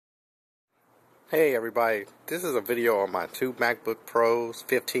Hey everybody, this is a video on my two MacBook Pros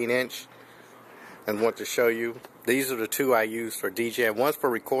 15-inch and want to show you. These are the two I use for DJing. One's for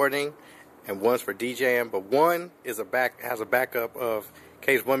recording and one's for DJing, but one is has a backup of in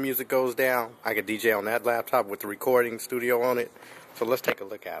case one music goes down, I can DJ on that laptop with the recording studio on it. So let's take a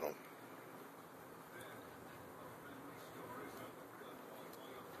look at them.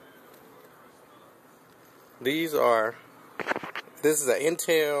 This is an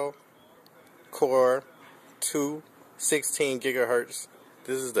Intel Core 2 16 gigahertz.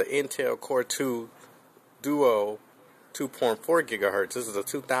 This is the Intel Core 2 Duo 2.4 gigahertz. This is a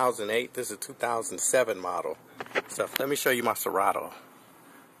 2008. This is a 2007 model. So let me show you my Serato.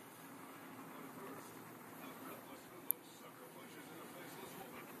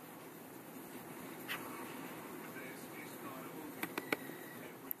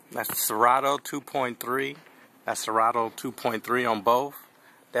 That's Serato 2.3. That's Serato 2.3 on both.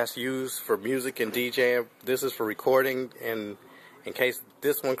 That's used for music and DJing. This is for recording, and in case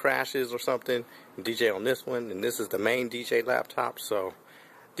this one crashes or something, DJ on this one. And this is the main DJ laptop. So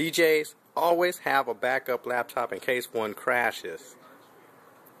DJs always have a backup laptop in case one crashes.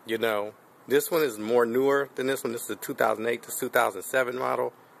 You know, this one is more newer than this one. This is a 2008 to 2007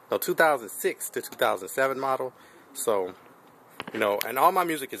 model. No, 2006 to 2007 model. So, you know, and all my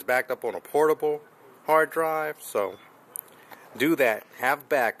music is backed up on a portable hard drive. So do that. Have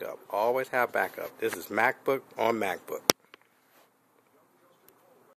backup. Always have backup. This is MacBook on MacBook.